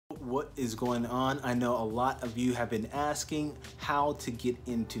What is going on? I know a lot of you have been asking how to get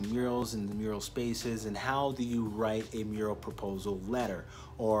into murals and the mural spaces, and how do you write a mural proposal letter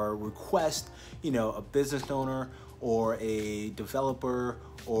or request, a business owner or a developer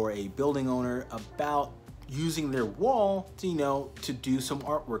or a building owner about using their wall to do some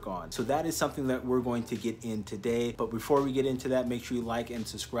artwork on. So that is something that we're going to get in today. But before we get into that, make sure you like and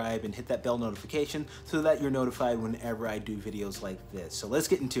subscribe and hit that bell notification so that you're notified whenever I do videos like this. So let's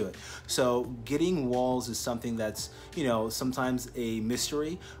get into it. So getting walls is something that's, sometimes a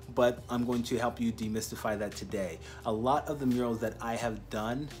mystery, but I'm going to help you demystify that today. A lot of the murals that I have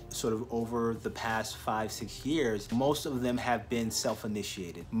done sort of over the past 5-6 years, most of them have been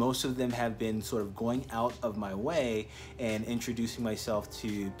self-initiated. Most of them have been sort of going out of my way and introducing myself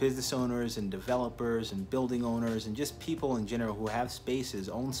to business owners and developers and building owners and just people in general who have spaces,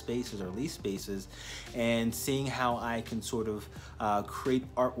 own spaces or lease spaces, and seeing how I can sort of create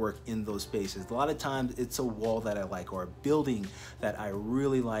artwork in those spaces. A lot of times it's a wall that I like or a building that I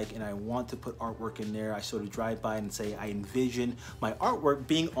really like and I want to put artwork in there. I sort of drive by and say I envision my artwork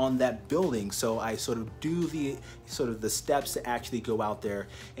being on that building, so I sort of do the steps to actually go out there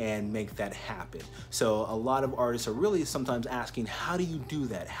and make that happen. So a lot of artists are really sometimes asking, how do you do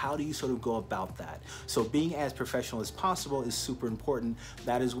that? How do you sort of go about that? So being as professional as possible is super important.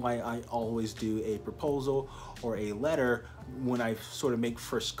 That is why I always do a proposal or a letter when I sort of make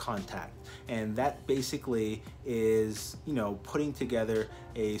first contact. And that basically is, putting together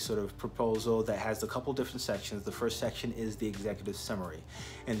a sort of proposal that has a couple different sections. The first section is the executive summary.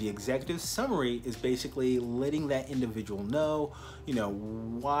 And the executive summary is basically letting that individual know,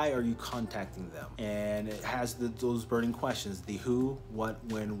 why are you contacting them? And it has those burning questions, the who, what,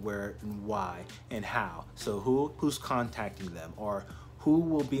 when, where, and why, and how. So who's contacting them, or who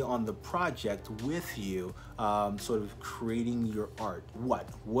will be on the project with you, sort of creating your art?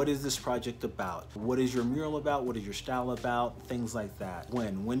 What is this project about? What is your mural about? What is your style about? Things like that.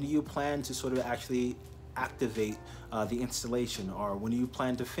 When do you plan to sort of actually activate the installation, or when do you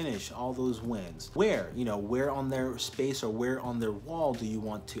plan to finish? All those wins. Where on their space or where on their wall do you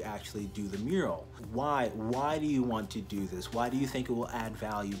want to actually do the mural? Why do you want to do this? Why do you think it will add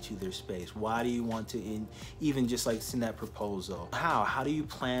value to their space? Why do you want to even just like send that proposal? How do you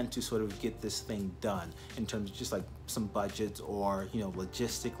plan to sort of get this thing done in terms of just like some budgets, or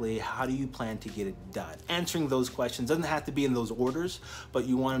logistically, how do you plan to get it done? Answering those questions doesn't have to be in those orders, but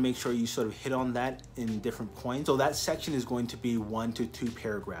you want to make sure you sort of hit on that in different points. So that section is going to be 1 to 2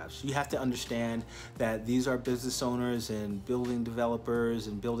 paragraphs. You have to understand that these are business owners and building developers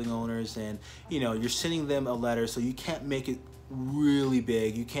and building owners, and you're sending them a letter, so you can't make it really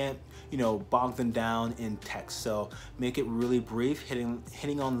big. You can't bog them down in text. So make it really brief,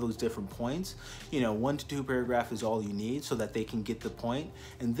 hitting on those different points. 1 to 2 paragraphs is all you need so that they can get the point.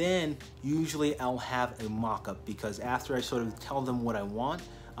 And then usually I'll have a mock-up, because after I sort of tell them what I want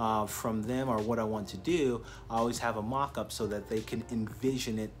from them or what I want to do, I always have a mock-up so that they can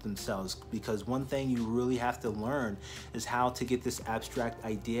envision it themselves. Because one thing you really have to learn is how to get this abstract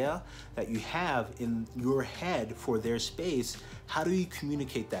idea that you have in your head for their space. How do you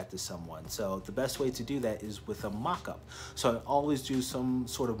communicate that to someone? So the best way to do that is with a mock-up. So I always do some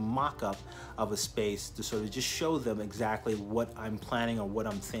sort of mock-up of a space to sort of just show them exactly what I'm planning or what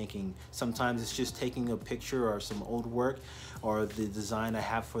I'm thinking. Sometimes it's just taking a picture or some old work or the design I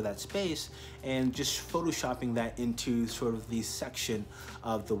have for that space and just photoshopping that into sort of the section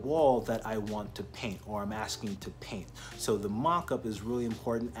of the wall that I want to paint or I'm asking to paint. So the mock-up is really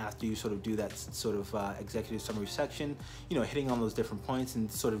important after you sort of do that sort of executive summary section, hitting on those different points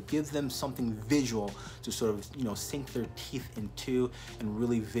and sort of give them something visual to sort of, sink their teeth into and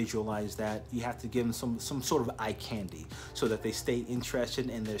really visualize that. You have to give them some sort of eye candy so that they stay interested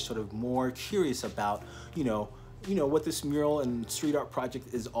and they're sort of more curious about, what this mural and street art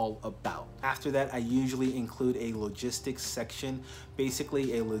project is all about. After that, I usually include a logistics section.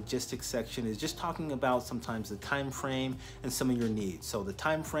 Basically, a logistics section is just talking about sometimes the time frame and some of your needs. So the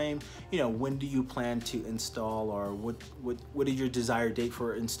time frame, when do you plan to install, or what is your desired date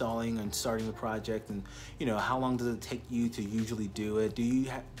for installing and starting the project, and how long does it take you to usually do it? Do you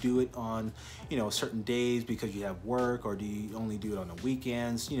do it on certain days because you have work, or do you only do it on the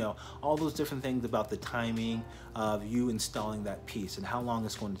weekends? All those different things about the timing of you installing that piece and how long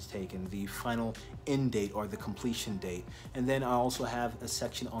it's going to take, and the final end date or the completion date. And then I also have a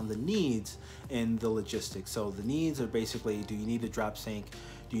section on the needs in the logistics. So the needs are basically, do you need a drop sink?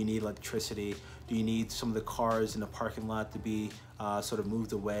 Do you need electricity? Do you need some of the cars in the parking lot to be sort of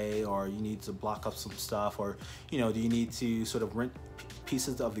moved away, or you need to block up some stuff, or do you need to sort of rent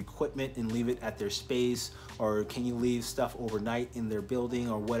pieces of equipment and leave it at their space, or can you leave stuff overnight in their building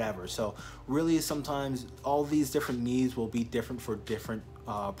or whatever. So really sometimes all these different needs will be different for different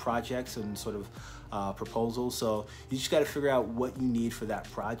projects and sort of proposals. So you just got to figure out what you need for that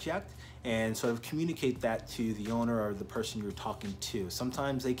project and sort of communicate that to the owner or the person you're talking to.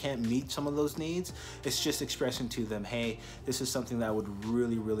 Sometimes they can't meet some of those needs. It's just expressing to them, hey, this is something that I would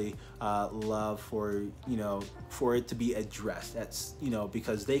really love for, for it to be addressed. That's,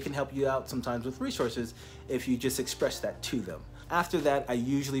 because they can help you out sometimes with resources if you just express that to them. After that, I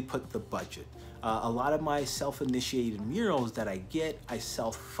usually put the budget. A lot of my self-initiated murals that I get, I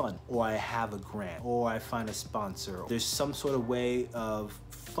self-fund, or I have a grant, or I find a sponsor. There's some sort of way of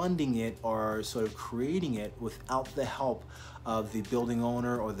funding it or sort of creating it without the help of the building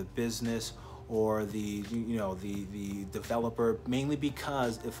owner or the business or the developer, mainly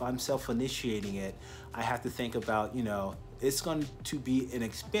because if I'm self-initiating it, I have to think about, it's going to be an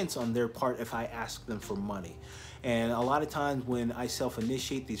expense on their part if I ask them for money. And a lot of times when I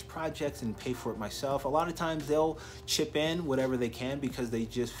self-initiate these projects and pay for it myself, a lot of times they'll chip in whatever they can because they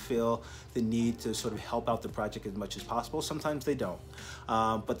just feel the need to sort of help out the project as much as possible. Sometimes they don't.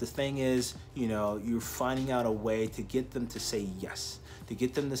 But the thing is, you're finding out a way to get them to say yes. To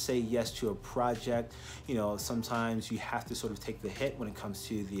get them to say yes to a project, sometimes you have to sort of take the hit when it comes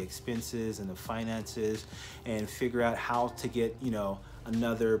to the expenses and the finances and figure out how to get,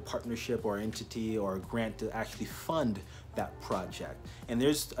 another partnership or entity or a grant to actually fund that project. And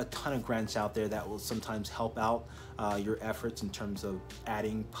there's a ton of grants out there that will sometimes help out your efforts in terms of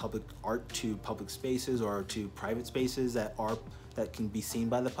adding public art to public spaces or to private spaces that can be seen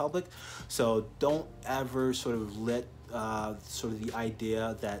by the public. So don't ever sort of let sort of the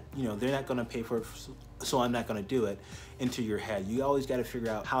idea that they're not going to pay for it, so I'm not going to do it, into your head. You always got to figure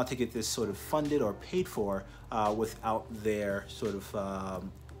out how to get this sort of funded or paid for without their sort of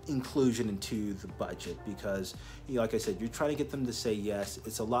inclusion into the budget, because like I said, you're trying to get them to say yes.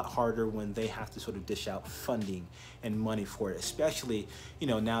 It's a lot harder when they have to sort of dish out funding and money for it, especially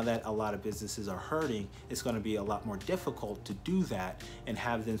now that a lot of businesses are hurting. It's going to be a lot more difficult to do that and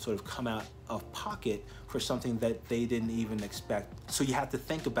have them sort of come out of pocket for something that they didn't even expect. So you have to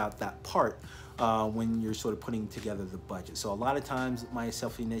think about that part when you're sort of putting together the budget. So a lot of times my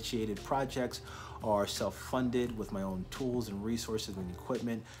self-initiated projects are self-funded with my own tools and resources and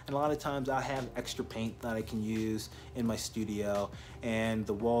equipment, and a lot of times I have extra paint that I can use in my studio, and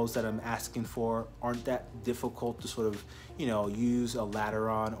the walls that I'm asking for aren't that difficult to sort of use a ladder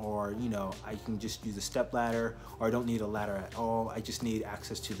on, or I can just use a step ladder, or I don't need a ladder at all. I just need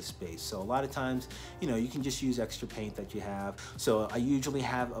access to the space. So a lot of times you can just use extra paint that you have. So I usually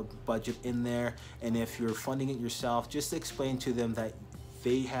have a budget in there, and if you're funding it yourself, just explain to them that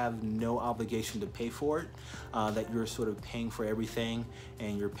they have no obligation to pay for it, that you're sort of paying for everything,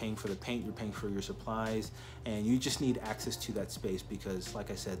 and you're paying for the paint, you're paying for your supplies, and you just need access to that space, because like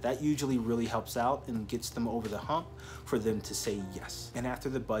I said, that usually really helps out and gets them over the hump for them to say yes. And after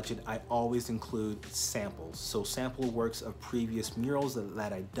the budget, I always include samples. So sample works of previous murals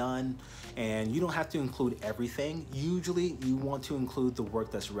that I've done, and you don't have to include everything. Usually you want to include the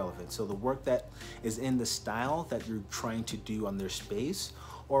work that's relevant. So the work that is in the style that you're trying to do on their space,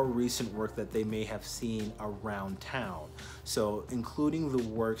 or recent work that they may have seen around town. So including the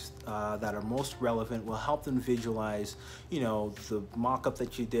works that are most relevant will help them visualize, the mock-up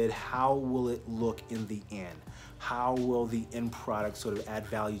that you did. How will it look in the end? How will the end product sort of add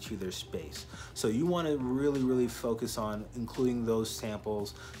value to their space? So you want to really focus on including those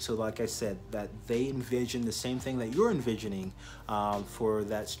samples. So like I said, that they envision the same thing that you're envisioning for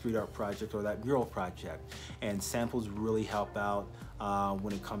that street art project or that mural project. And samples really help out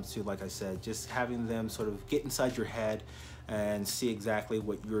when it comes to, like I said, just having them sort of get inside your head and see exactly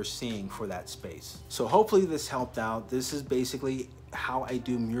what you're seeing for that space. So hopefully this helped out. This is basically how I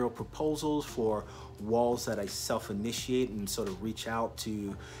do mural proposals for walls that I self-initiate and sort of reach out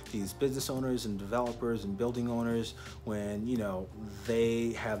to these business owners and developers and building owners when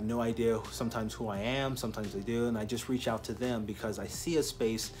they have no idea sometimes who I am, sometimes they do, and I just reach out to them because I see a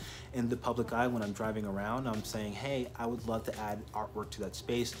space in the public eye when I'm driving around. I'm saying, hey, I would love to add artwork to that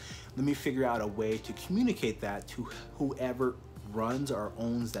space. Let me figure out a way to communicate that to whoever runs or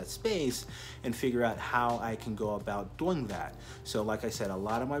owns that space and figure out how I can go about doing that. So like I said, a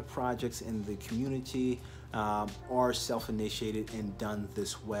lot of my projects in the community are self-initiated and done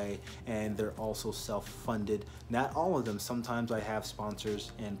this way, and they're also self-funded. Not all of them. Sometimes I have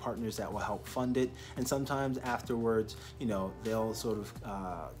sponsors and partners that will help fund it, and sometimes afterwards, you know, they'll sort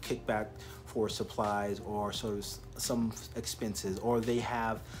of kick back for supplies or sort of some expenses, or they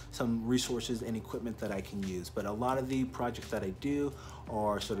have some resources and equipment that I can use. But a lot of the projects that I do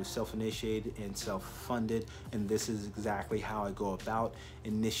are sort of self-initiated and self-funded, and this is exactly how I go about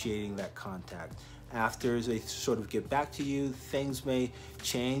initiating that contact. After they sort of get back to you, things may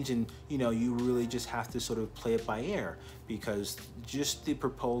change, and you know, you really just have to sort of play it by ear, because just the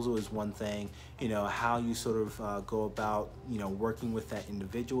proposal is one thing, you know, how you sort of go about, you know, working with that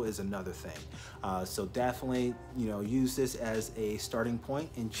individual is another thing. So definitely, you know, use this as a starting point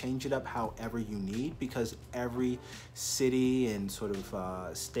and change it up however you need, because every city and sort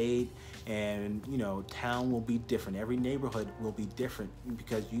of state and, you know, town will be different. Every neighborhood will be different,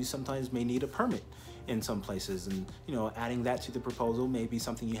 because you sometimes may need a permit in some places, and you know, adding that to the proposal may be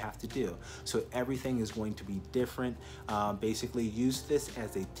something you have to do. So everything is going to be different. Basically use this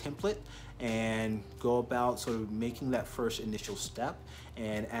as a template and go about sort of making that first initial step,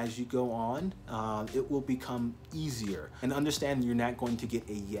 and as you go on, it will become easier. And understand you're not going to get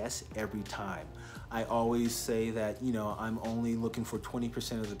a yes every time. I always say that, you know, I'm only looking for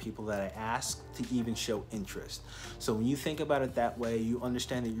 20% of the people that I ask to even show interest. So when you think about it that way, you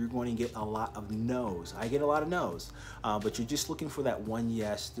understand that you're going to get a lot of no's. I get a lot of no's, but you're just looking for that one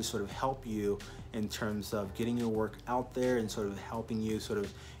yes to sort of help you in terms of getting your work out there and sort of helping you sort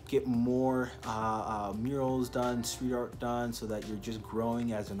of get more murals done, street art done, so that you're just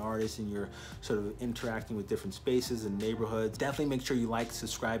growing as an artist and you're sort of interacting with different spaces and neighborhoods. Definitely make sure you like,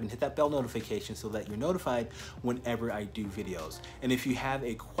 subscribe, and hit that bell notification so that you're notified whenever I do videos. And if you have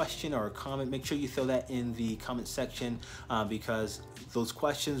a question or a comment, make sure you throw that in the comment section, because those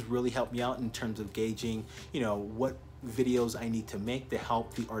questions really help me out in terms of gauging, you know, what videos I need to make to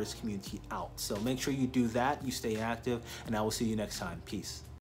help the artist community out. So make sure you do that, you stay active, and I will see you next time. Peace.